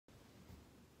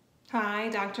Hi,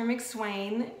 Dr.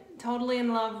 McSwain. Totally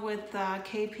in love with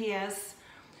KPS.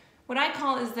 What I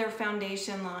call is their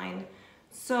foundation line.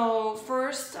 So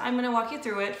first, I'm going to walk you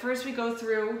through it. First, we go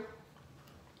through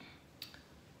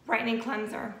brightening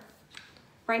cleanser.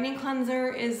 Brightening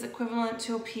cleanser is equivalent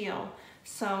to a peel.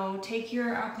 So take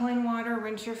your alkaline water,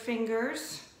 rinse your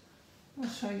fingers. I'll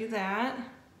show you that.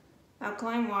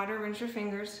 Alkaline water, rinse your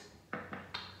fingers.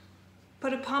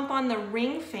 Put a pump on the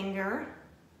ring finger.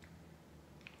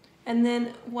 And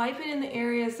then wipe it in the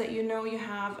areas that you know you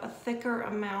have a thicker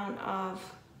amount of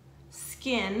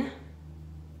skin.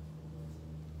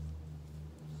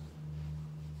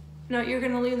 Now you're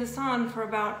going to leave this on for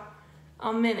about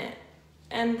a minute.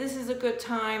 And this is a good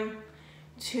time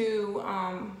to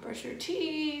brush your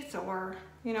teeth or,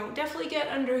 definitely get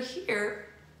under here.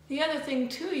 The other thing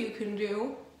too you can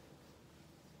do,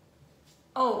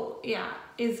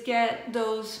 is get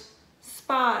those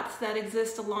spots that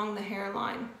exist along the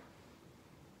hairline.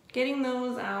 Getting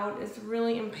those out is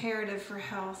really imperative for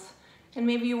health. And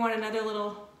maybe you want another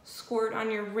little squirt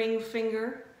on your ring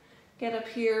finger. Get up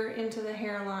here into the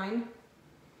hairline.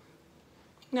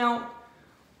 Now,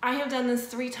 I have done this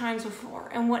 3 times before,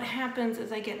 and what happens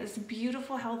is I get this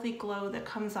beautiful, healthy glow that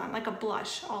comes on, like a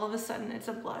blush. All of a sudden, it's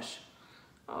a blush.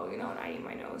 Oh, you know what? I eat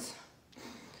my nose.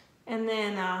 And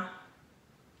then, you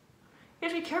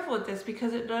have to be careful with this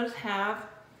because it does have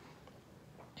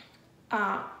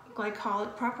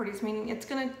glycolic properties, meaning it's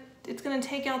gonna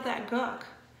take out that gunk.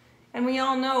 And we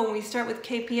all know when we start with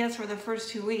KPS for the first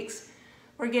 2 weeks,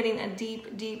 we're getting a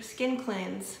deep, deep skin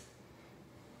cleanse.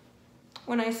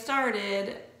 When I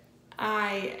started,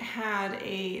 I had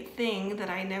a thing that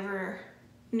I never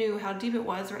knew how deep it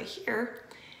was right here.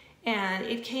 And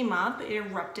it came up, it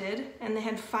erupted, and they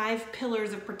had 5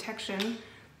 pillars of protection,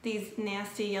 these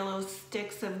nasty yellow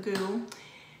sticks of goo.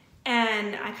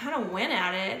 And I kind of went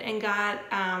at it and got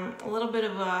a little bit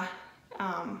of a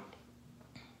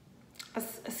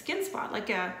skin spot,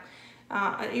 like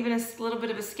even a little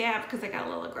bit of a scab because I got a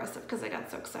little aggressive because I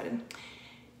got so excited.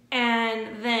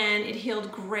 And then it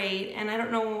healed great. And I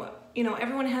don't know,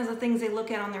 everyone has the things they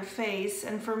look at on their face.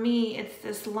 And for me, it's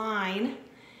this line.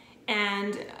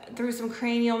 And through some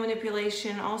cranial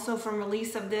manipulation, also from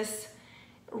release of this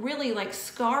really like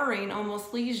scarring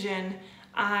almost lesion,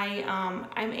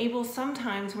 I'm able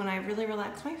sometimes when I really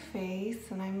relax my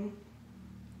face and I'm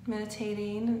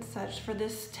meditating and such for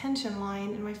this tension line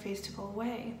in my face to go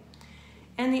away.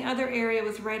 And the other area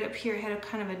was right up here. It had a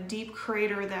kind of a deep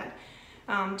crater that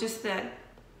just that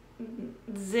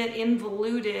zit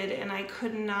involuted and I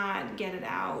could not get it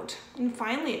out. And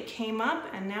finally it came up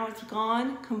and now it's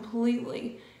gone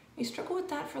completely. I struggled with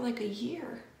that for like a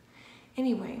year.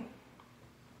 Anyway,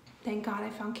 thank God I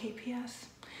found KPS.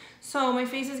 So my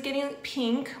face is getting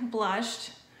pink,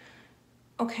 blushed.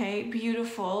 Okay,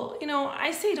 beautiful.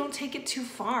 I say don't take it too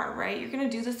far, right? You're gonna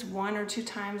do this 1 or 2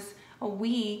 times a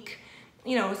week,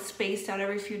 spaced out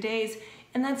every few days,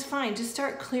 and that's fine. Just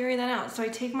start clearing that out. So I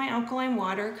take my alkaline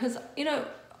water, because,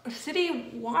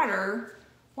 city water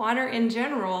in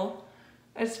general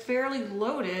is fairly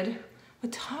loaded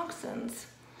with toxins.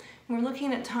 We're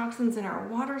looking at toxins in our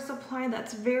water supply.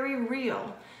 That's very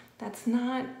real. That's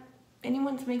not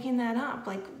anyone's making that up.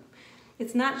 Like,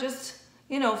 it's not just,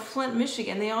 Flint,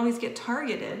 Michigan. They always get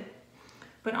targeted.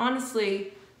 But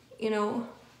honestly,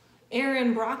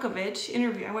 Erin Brockovich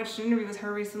interview, I watched an interview with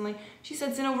her recently. She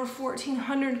said it's in over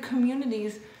 1,400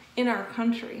 communities in our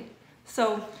country.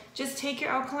 So just take your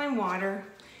alkaline water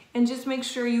and just make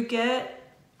sure you get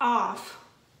off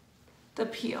the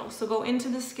peel. So go into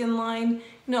the skin line.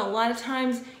 A lot of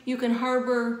times you can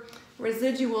harbor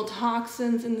residual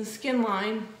toxins in the skin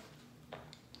line.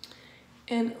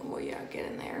 And, get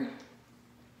in there.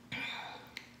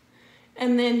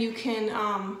 And then you can,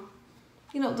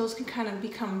 those can kind of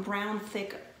become brown,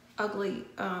 thick, ugly,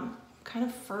 kind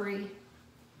of furry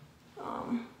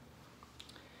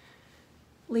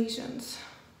lesions.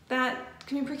 That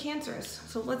can be precancerous.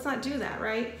 So let's not do that,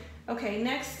 right? Okay,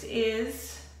 next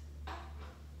is,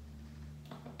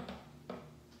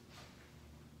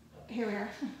 here we are.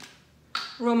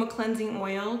 Aroma cleansing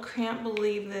oil. Can't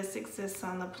believe this exists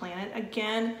on the planet.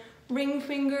 Again, ring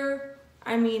finger.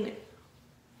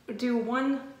 Do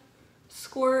 1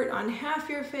 squirt on half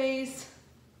your face.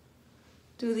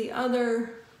 Do the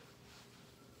other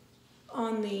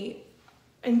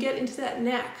and get into that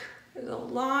neck. There's a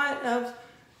lot of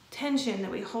tension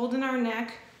that we hold in our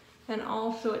neck, and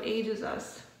also it ages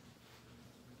us.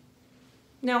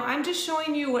 Now, I'm just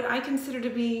showing you what I consider to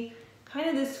be kind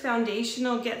of this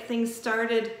foundational get things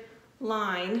started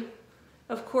line.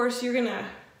 Of course, you're gonna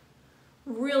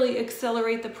really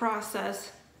accelerate the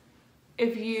process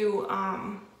if you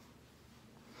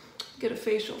get a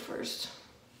facial first.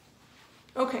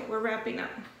 Okay, we're wrapping up.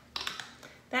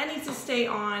 That needs to stay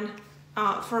on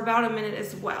for about a minute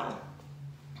as well.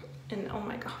 And oh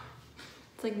my God,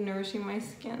 it's like nourishing my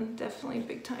skin, definitely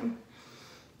big time,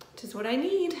 which is what I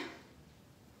need.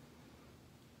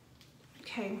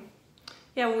 Okay,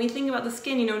 yeah, when we think about the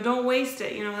skin, you know, don't waste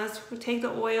it. You know, take the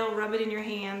oil, rub it in your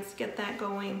hands, get that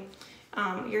going.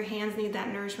 Your hands need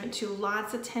that nourishment too.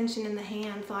 Lots of tension in the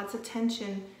hands, lots of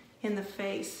tension in the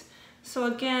face. So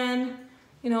again,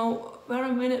 you know, about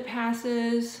a minute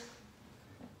passes.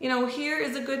 You know, here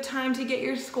is a good time to get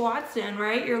your squats in,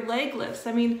 right? Your leg lifts.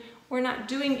 I mean, we're not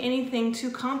doing anything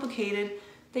too complicated,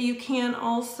 that you can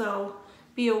also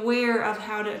be aware of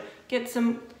how to get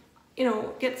some, you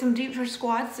know, get some deeper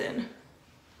squats in.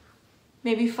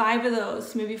 Maybe 5 of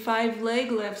those, maybe 5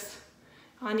 leg lifts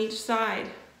on each side.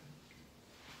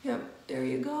 Yep, there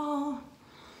you go.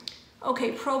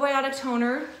 Okay, probiotic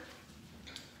toner.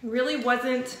 Really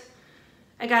wasn't,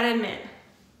 I gotta admit,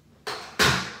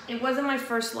 it wasn't my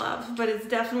first love, but it's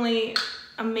definitely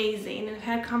amazing. And I've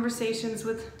had conversations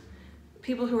with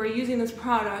people who are using this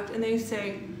product and they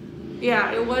say,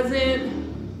 yeah, it wasn't,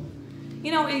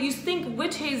 you know, you think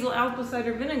witch hazel, apple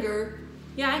cider vinegar,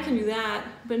 yeah, I can do that,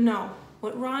 but no.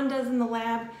 What Ron does in the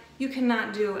lab, you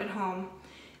cannot do at home.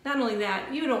 Not only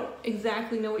that, you don't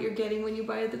exactly know what you're getting when you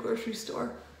buy at the grocery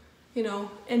store, you know,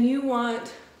 and you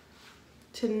want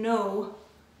to know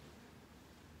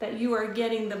that you are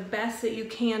getting the best that you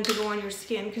can to go on your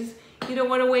skin, because you don't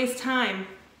want to waste time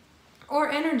or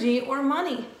energy or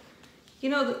money. You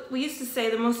know, we used to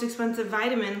say the most expensive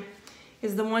vitamin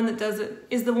is the one that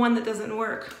doesn't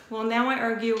work. Well, now I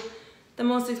argue the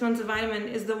most expensive vitamin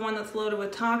is the one that's loaded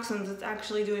with toxins that's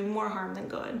actually doing more harm than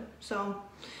good. So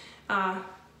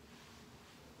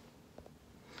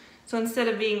instead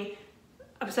of being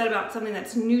upset about something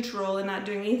that's neutral and not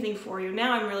doing anything for you,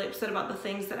 now I'm really upset about the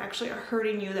things that actually are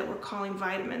hurting you that we're calling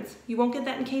vitamins. You won't get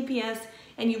that in KPS,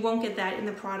 and you won't get that in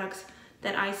the products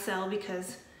that I sell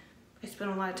because I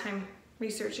spend a lot of time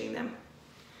researching them.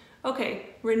 Okay,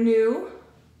 Renew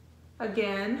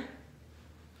again.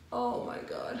 Oh my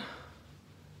God.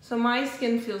 So my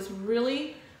skin feels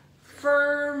really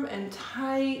firm and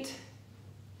tight,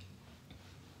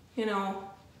 you know,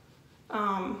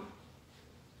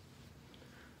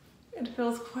 it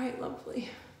feels quite lovely.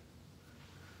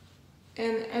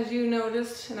 And as you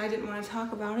noticed, and I didn't want to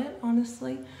talk about it,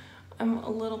 honestly, I'm a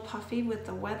little puffy with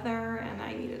the weather and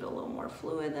I needed a little more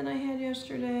fluid than I had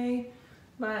yesterday,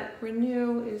 but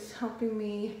Renew is helping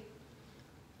me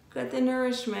get the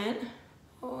nourishment,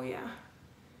 oh yeah,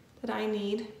 that I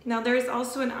need. Now there's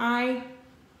also an eye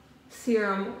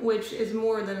serum, which is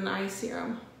more than an eye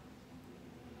serum.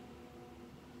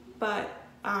 But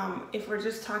if we're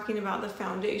just talking about the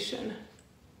foundation,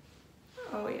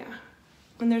 oh yeah.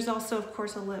 And there's also, of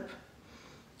course, a lip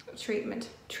treatment.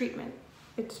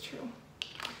 It's true.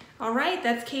 All right,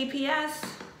 that's KPS.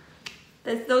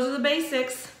 Those are the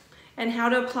basics and how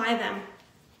to apply them.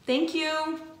 Thank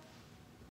you.